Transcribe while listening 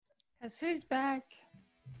Guess who's back?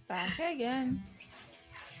 Back again.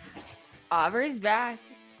 Aubrey's back.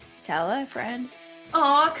 Tell a friend.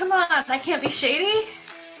 Aw, come on. I can't be shady.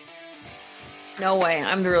 No way.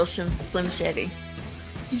 I'm the real Slim Shady.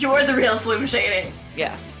 You're the real Slim Shady.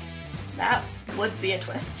 Yes. That would be a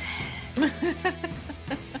twist. You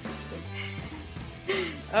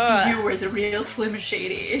were the real Slim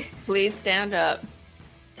Shady. Please stand up.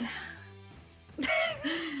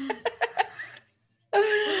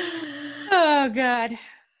 Oh, God.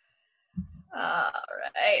 All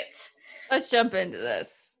right. Let's jump into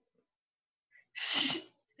this. Since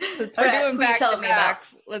we're All right, doing who you back to telling me back,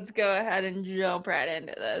 let's go ahead and jump right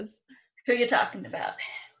into this. Who are you talking about?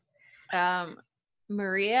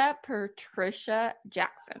 Maria Patricia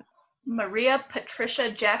Jackson. Maria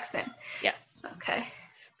Patricia Jackson. Yes. Okay.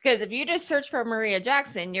 Because if you just search for Maria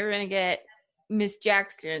Jackson, you're going to get Miss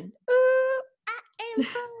Jackson. Ooh, I am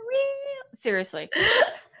for real. Seriously.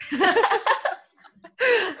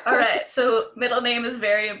 All right. So middle name is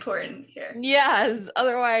very important here. Yes.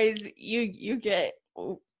 Otherwise, you get,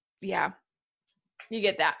 yeah, you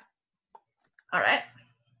get that. All right.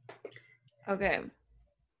 Okay.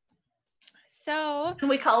 So. Can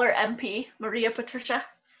we call her MP? Maria Patricia?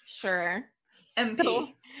 Sure. MP. So,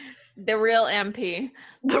 the real MP.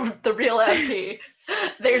 The real MP.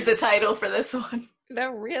 There's the title for this one. The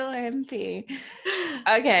real MP.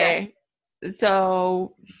 Okay.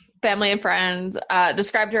 So, family and friends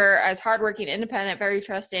described her as hardworking, independent, very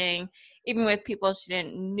trusting, even with people she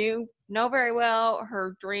didn't know very well.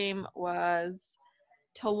 Her dream was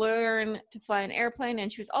to learn to fly an airplane,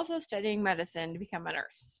 and she was also studying medicine to become a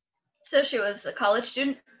nurse. So she was a college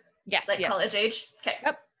student? Yes. Like college age? Okay.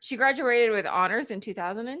 Yep. She graduated with honors in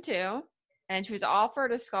 2002, and she was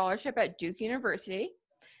offered a scholarship at Duke University.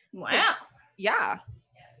 Wow. Yeah.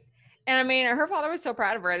 And I mean, her father was so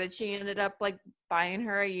proud of her that she ended up like buying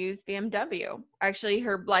her a used BMW. Actually,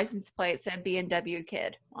 her license plate said B&W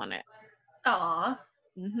Kid on it. Aw.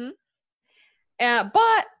 Mm-hmm.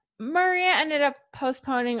 But Maria ended up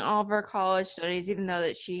postponing all of her college studies, even though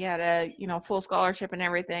that she had a full scholarship and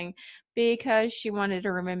everything, because she wanted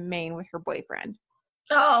to remain with her boyfriend.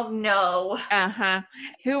 Oh no.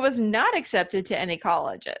 Who was not accepted to any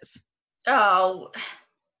colleges. Oh.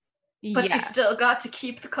 But yeah. she still got to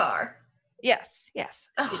keep the car. Yes, she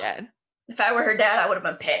did. If I were her dad, I would have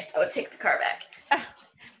been pissed. I would take the car back.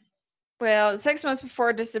 Well, 6 months before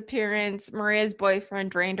her disappearance, Maria's boyfriend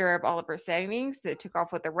drained her of all of her savings. They took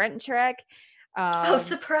off with a rent check. How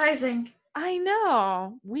surprising. I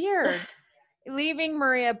know. Weird. Leaving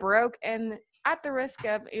Maria broke and at the risk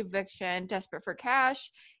of eviction, desperate for cash,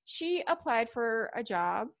 she applied for a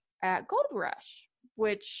job at Gold Rush,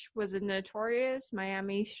 which was a notorious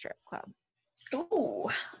Miami strip club. Ooh,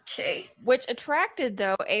 okay. Which attracted,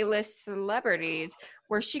 though, A-list celebrities,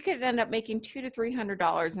 where she could end up making $200 to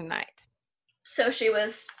 $300 a night. So she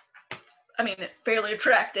was, fairly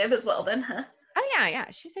attractive as well then, huh? Oh, yeah.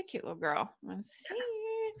 She's a cute little girl. Let's see.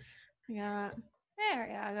 Yeah. There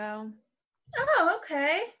you go. Oh,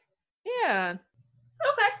 okay. Yeah.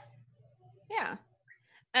 Okay. Yeah.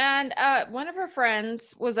 And one of her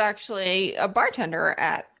friends was actually a bartender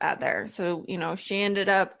at there. So, she ended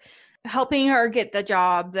up helping her get the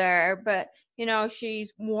job there. But,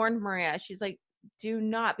 she's warned Maria. She's like, do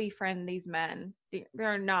not befriend these men.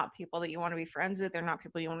 They're not people that you want to be friends with. They're not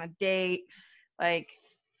people you want to date. Like,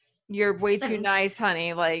 you're way too nice,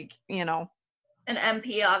 honey. Like, An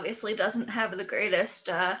MP obviously doesn't have the greatest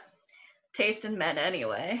taste in men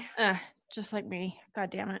anyway. Just like me. God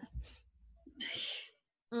damn it.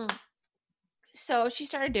 So she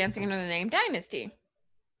started dancing under the name Dynasty.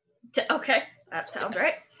 Okay, that sounds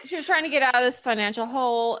right. She was trying to get out of this financial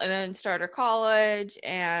hole and then start her college,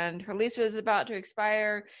 and her lease was about to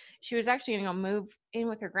expire. She was actually going to move in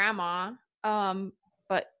with her grandma,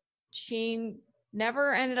 but she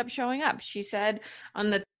never ended up showing up. She said on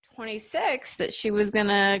the 26th that she was going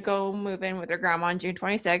to go move in with her grandma on June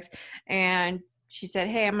 26th, and she said,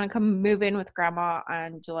 hey, I'm going to come move in with grandma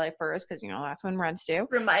on July 1st because, that's when rent's due.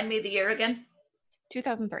 Remind me the year again.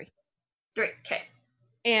 2003. 3, okay.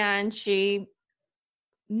 And she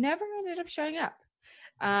never ended up showing up.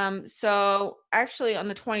 So actually on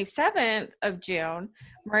the 27th of June,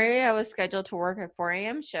 Maria was scheduled to work at 4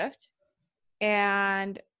 a.m. shift.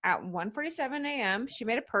 And at 1:47 a.m., she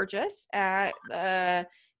made a purchase at the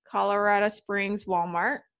Colorado Springs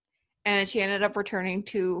Walmart. And she ended up returning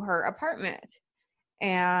to her apartment.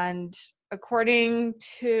 And according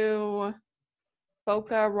to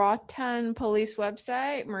Boca Raton police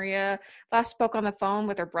website, Maria last spoke on the phone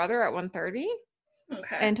with her brother at 1:30.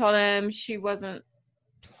 Okay. And told him that she was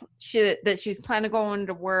planning on going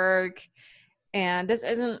to work And this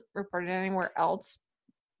isn't reported anywhere else,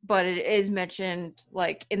 but it is mentioned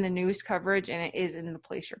like in the news coverage, and it is in the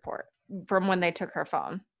police report from when they took her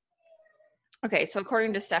phone. Okay, so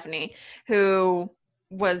according to Stephanie, who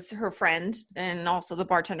was her friend and also the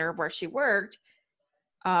bartender where she worked,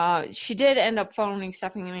 she did end up phoning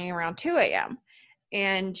Stephanie around 2 a.m.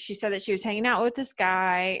 And she said that she was hanging out with this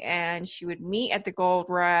guy and she would meet at the Gold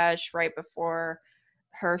Rush right before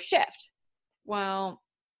her shift. Well,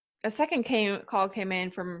 a second call came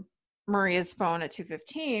in from Maria's phone at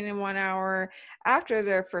 2:15, and 1 hour after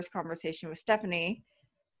their first conversation with Stephanie.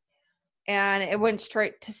 And it went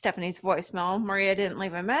straight to Stephanie's voicemail. Maria didn't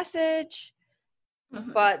leave a message,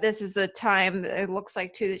 but this is the time that it looks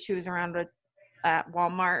like, too, that she was around at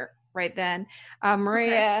Walmart right then.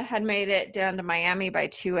 Maria had made it down to Miami by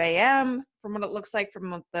 2 a.m., from what it looks like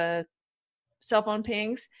from the cell phone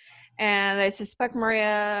pings. And I suspect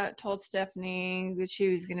Maria told Stephanie that she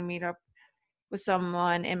was going to meet up with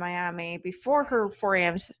someone in Miami before her 4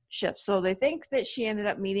 a.m. shift. So they think that she ended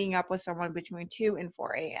up meeting up with someone between 2 and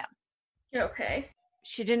 4 a.m. Okay.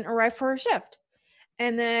 She didn't arrive for her shift.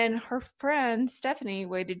 And then her friend, Stephanie,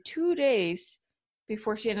 waited 2 days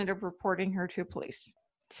before she ended up reporting her to police.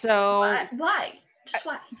 So why? Just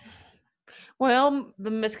why? Well, the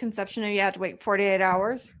misconception of you had to wait 48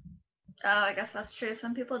 hours. Oh, I guess that's true.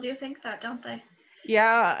 Some people do think that, don't they?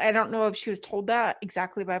 Yeah, I don't know if she was told that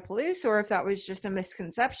exactly by police or if that was just a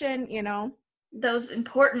misconception, you know? Those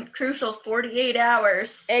important, crucial 48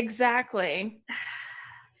 hours. Exactly.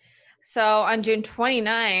 So on June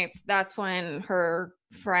 29th, that's when her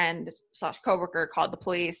friend / coworker called the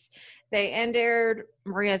police. They entered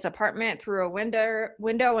Maria's apartment through a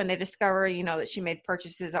window, and they discover, that she made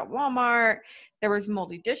purchases at Walmart. There was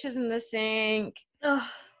moldy dishes in the sink. Ugh.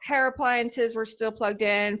 Hair appliances were still plugged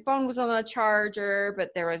in. Phone was on the charger, but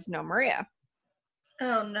there was no Maria.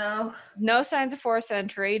 Oh, no. No signs of forced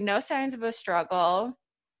entry. No signs of a struggle.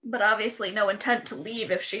 But obviously no intent to leave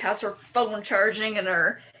if she has her phone charging and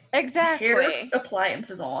her hair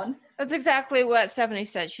appliances on. That's exactly what Stephanie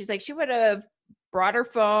said. She's like, she would have brought her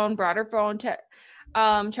phone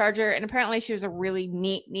charger, and apparently she was a really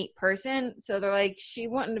neat person. So they're like, she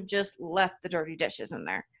wouldn't have just left the dirty dishes in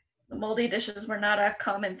there. The moldy dishes were not a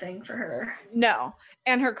common thing for her. No.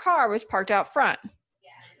 And her car was parked out front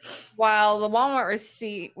while the Walmart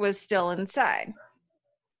receipt was still inside.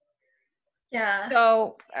 Yeah.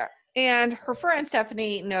 So, and her friend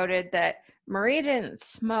Stephanie noted that Maria didn't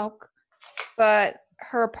smoke, but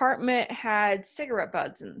her apartment had cigarette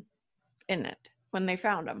butts in it when they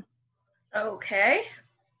found them. Okay.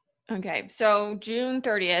 So June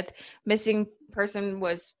 30th, missing person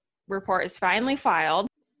report is finally filed.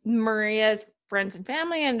 Maria's friends and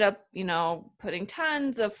family end up, putting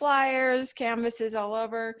tons of flyers, canvases all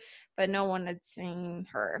over, but no one had seen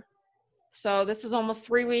her. So this was almost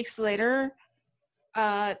 3 weeks later.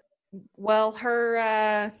 Her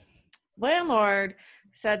landlord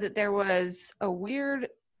said that there was a weird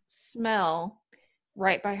smell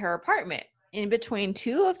right by her apartment. In between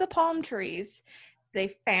two of the palm trees, they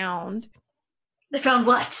found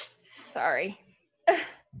what? Sorry.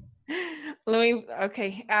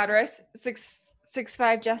 Address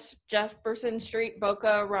 665 Jefferson Street,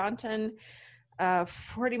 Boca Raton,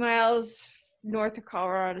 40 miles north of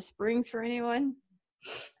Colorado Springs for anyone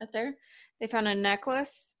out there. They found a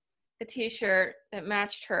necklace, a t-shirt that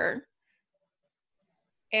matched her,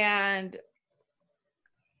 and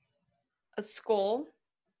a skull.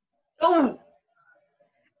 Oh!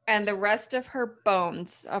 And the rest of her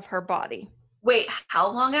bones of her body. Wait, how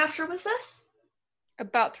long after was this?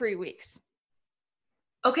 About 3 weeks.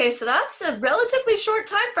 Okay, so that's a relatively short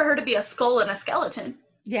time for her to be a skull and a skeleton.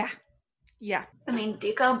 Yeah. I mean,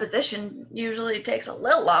 decomposition usually takes a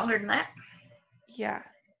little longer than that. Yeah.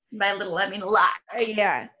 By little, I mean a lot.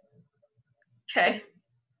 Yeah. Okay.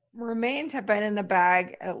 Remains have been in the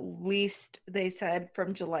bag at least, they said,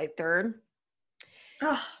 from July 3rd.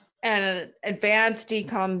 Oh. And an advanced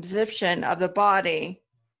decomposition of the body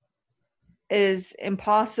is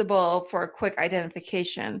impossible for a quick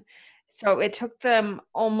identification. So it took them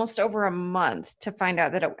almost over a month to find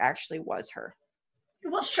out that it actually was her.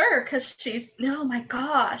 Well, sure, because oh my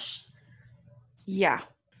gosh. Yeah.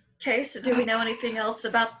 Okay, so do we know anything else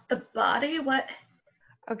about the body? What?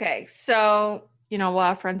 Okay, so, a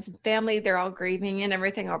lot of friends and family, they're all grieving and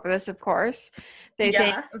everything over this, of course. They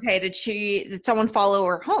think, okay, did someone follow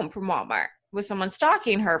her home from Walmart? Was someone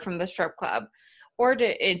stalking her from the strip club? Or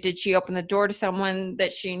did she open the door to someone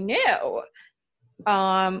that she knew?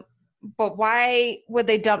 But why would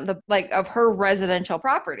they dump of her residential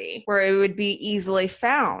property where it would be easily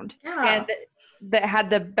found? Yeah. And that had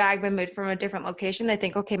the bag been moved from a different location, they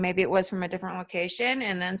think, okay, maybe it was from a different location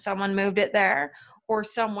and then someone moved it there, or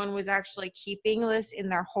someone was actually keeping this in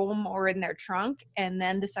their home or in their trunk and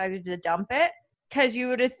then decided to dump it. Because you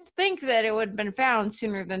would think that it would have been found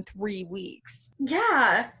sooner than 3 weeks.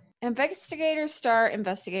 Yeah. Investigators start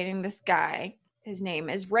investigating this guy. His name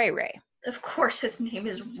is Ray Ray. Of course his name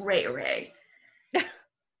is Ray Ray.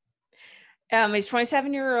 He's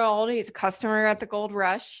 27-year-old. He's a customer at the Gold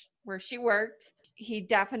Rush where she worked. He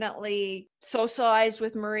definitely socialized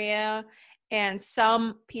with Maria, and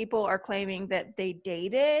some people are claiming that they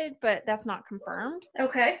dated, but that's not confirmed.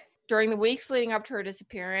 Okay. During the weeks leading up to her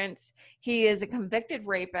disappearance, he is a convicted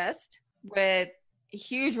rapist with a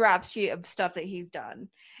huge rap sheet of stuff that he's done.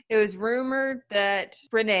 It was rumored that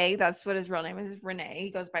Renee, that's what his real name is, Renee,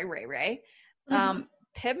 he goes by Ray Ray,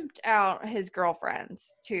 pimped out his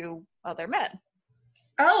girlfriends to other men.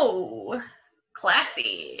 Oh,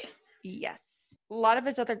 classy. Yes. A lot of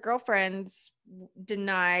his other girlfriends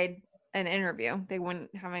denied an interview. They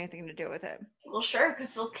wouldn't have anything to do with it. Well, sure,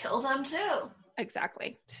 because they'll kill them too.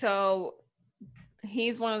 Exactly. So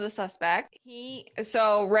he's one of the suspects.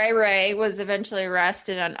 So Ray Ray was eventually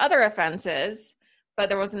arrested on other offenses, but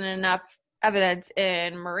there wasn't enough evidence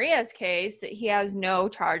in Maria's case that he has no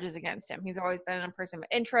charges against him. He's always been a person of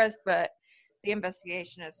interest, but the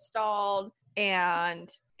investigation has stalled, and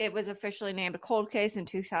it was officially named a cold case in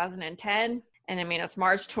 2010. And I mean, it's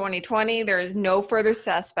March 2020. There is no further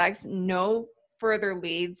suspects, no further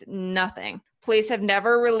leads, nothing. Police have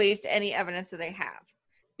never released any evidence that they have,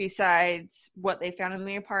 besides what they found in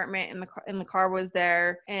the apartment, and the car was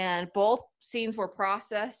there, and both scenes were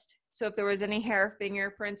processed. So if there was any hair,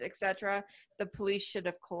 fingerprints, etc., the police should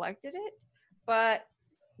have collected it, but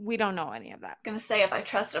we don't know any of that. I was gonna say, if I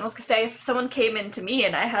trust him, I was gonna say, if someone came into me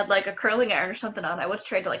and I had like a curling iron or something on, I would have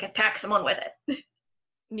tried to like attack someone with it.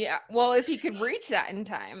 Yeah, well, if he could reach that in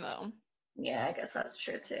time, though. Yeah, I guess that's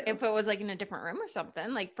true too. If it was like in a different room or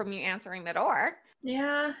something, like from you answering the door.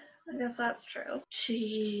 Yeah, I guess that's true.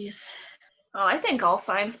 Jeez. Oh, I think all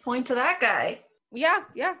signs point to that guy. Yeah.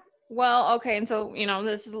 Well, okay, and so,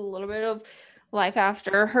 this is a little bit of life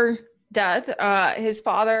after her death. His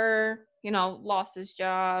father, lost his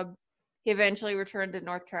job. He eventually returned to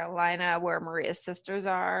North Carolina, where Maria's sisters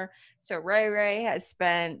are. So Ray Ray has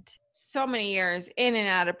spent so many years in and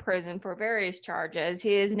out of prison for various charges.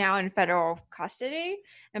 He is now in federal custody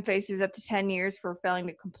and faces up to 10 years for failing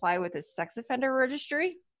to comply with his sex offender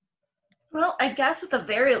registry. Well, I guess at the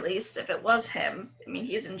very least, if it was him, I mean,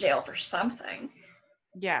 he's in jail for something.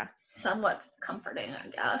 Yeah. Somewhat comforting, I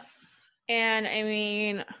guess. And I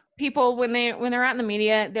mean, people, when they're out in the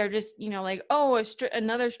media, they're just, like, oh,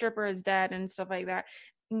 another stripper is dead and stuff like that.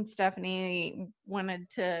 And Stephanie wanted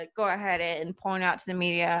to go ahead and point out to the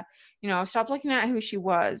media, stop looking at who she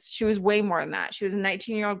was. She was way more than that. She was a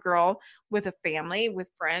 19-year-old girl with a family, with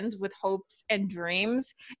friends, with hopes and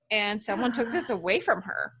dreams, and someone took this away from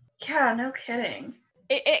her. Yeah, no kidding.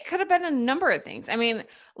 It could have been a number of things. I mean,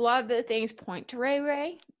 a lot of the things point to Ray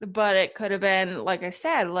Ray, but it could have been, like I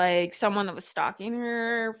said, like someone that was stalking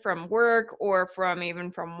her from work or from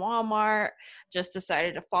Walmart, just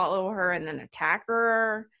decided to follow her and then attack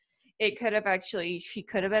her. It could have she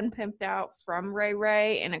could have been pimped out from Ray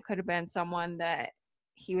Ray, and it could have been someone that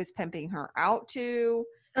he was pimping her out to.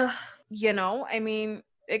 Ugh. I mean,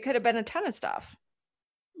 it could have been a ton of stuff.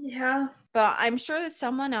 Yeah. But I'm sure that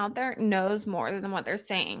someone out there knows more than what they're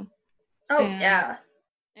saying. Oh, and yeah.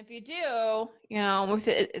 If you do, if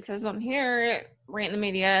it says on here, right in the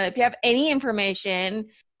media, if you have any information,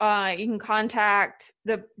 you can contact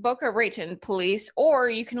the Boca Raton police, or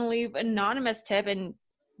you can leave an anonymous tip and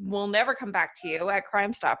we'll never come back to you at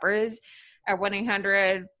Crime Stoppers at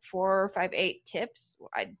 1-800-458-TIPS.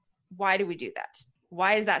 Why do we do that?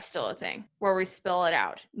 Why is that still a thing where we spill it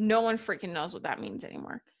out? No one freaking knows what that means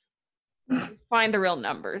anymore. Find the real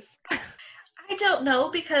numbers. I don't know,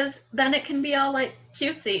 because then it can be all like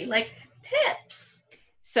cutesy, like tips.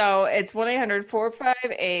 So it's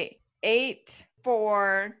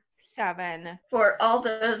 1-800-458-847. For all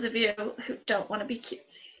those of you who don't want to be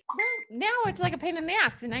cutesy. Now it's like a pain in the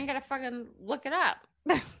ass, because now you gotta fucking look it up.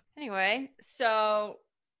 Anyway, so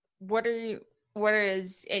do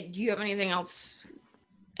you have anything else?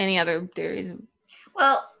 Any other theories?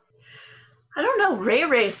 Well, I don't know. Ray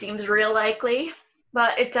Ray seems real likely,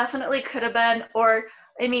 but it definitely could have been.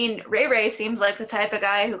 Ray Ray seems like the type of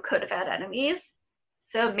guy who could have had enemies.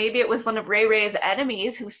 So maybe it was one of Ray Ray's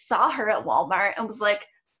enemies who saw her at Walmart and was like,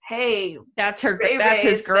 hey, that's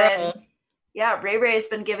his girl. Ray Ray's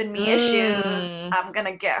been giving me issues. I'm going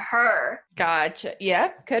to get her. Gotcha. Yeah,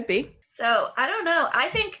 could be. So I don't know. I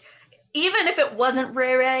think even if it wasn't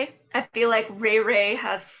Ray Ray, I feel like Ray Ray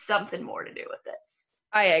has something more to do with this.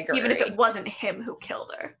 I agree. Even if it wasn't him who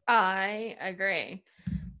killed her. I agree.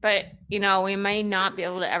 But, we may not be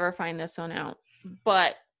able to ever find this one out.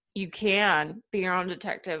 But you can be your own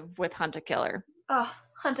detective with Hunt a Killer. Oh,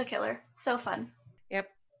 Hunt a Killer. So fun. Yep.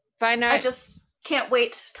 Find out. I just can't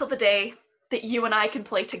wait till the day that you and I can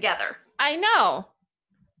play together. I know.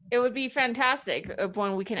 It would be fantastic of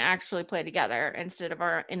when we can actually play together instead of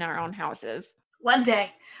in our own houses. One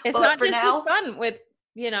day. It's not just as fun with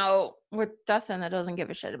Dustin that doesn't give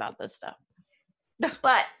a shit about this stuff.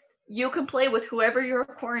 But you can play with whoever you're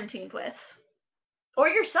quarantined with. Or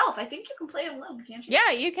yourself. I think you can play alone, can't you?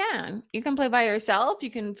 Yeah, you can. You can play by yourself. You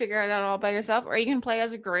can figure it out all by yourself. Or you can play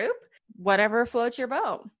as a group. Whatever floats your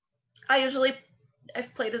boat. I've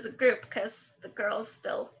played as a group because the girls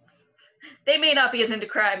still... They may not be as into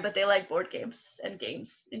crime, but they like board games and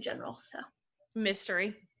games in general, so...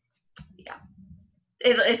 Mystery. Yeah.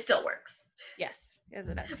 It still works. Yes,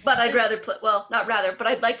 it does. But I'd rather play... Well, not rather, but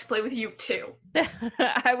I'd like to play with you, too.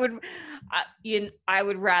 I would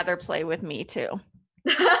rather play with me, too.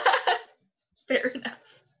 Fair enough.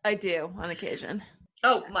 I do, on occasion.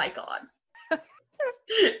 Oh, my God.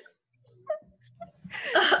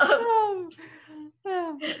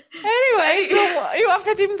 Anyway, so you have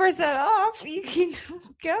 15% off. You can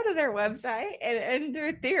go to their website and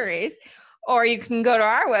enter theories, or you can go to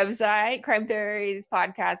our website,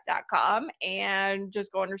 crimetheoriespodcast.com, and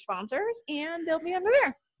just go under sponsors, and they'll be under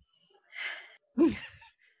there.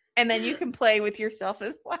 And then you can play with yourself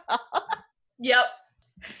as well. Yep.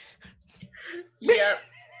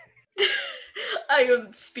 I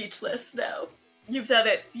am speechless now. You've done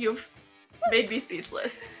it. You've made me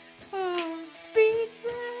speechless. Oh,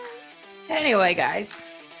 speechless. Anyway, guys.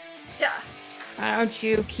 Yeah. Why don't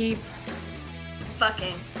you keep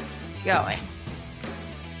fucking going?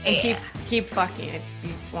 And keep fucking if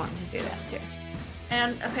you want to do that too.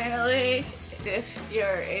 And apparently, if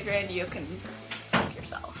you're Adrian, you can fuck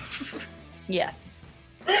yourself. Yes.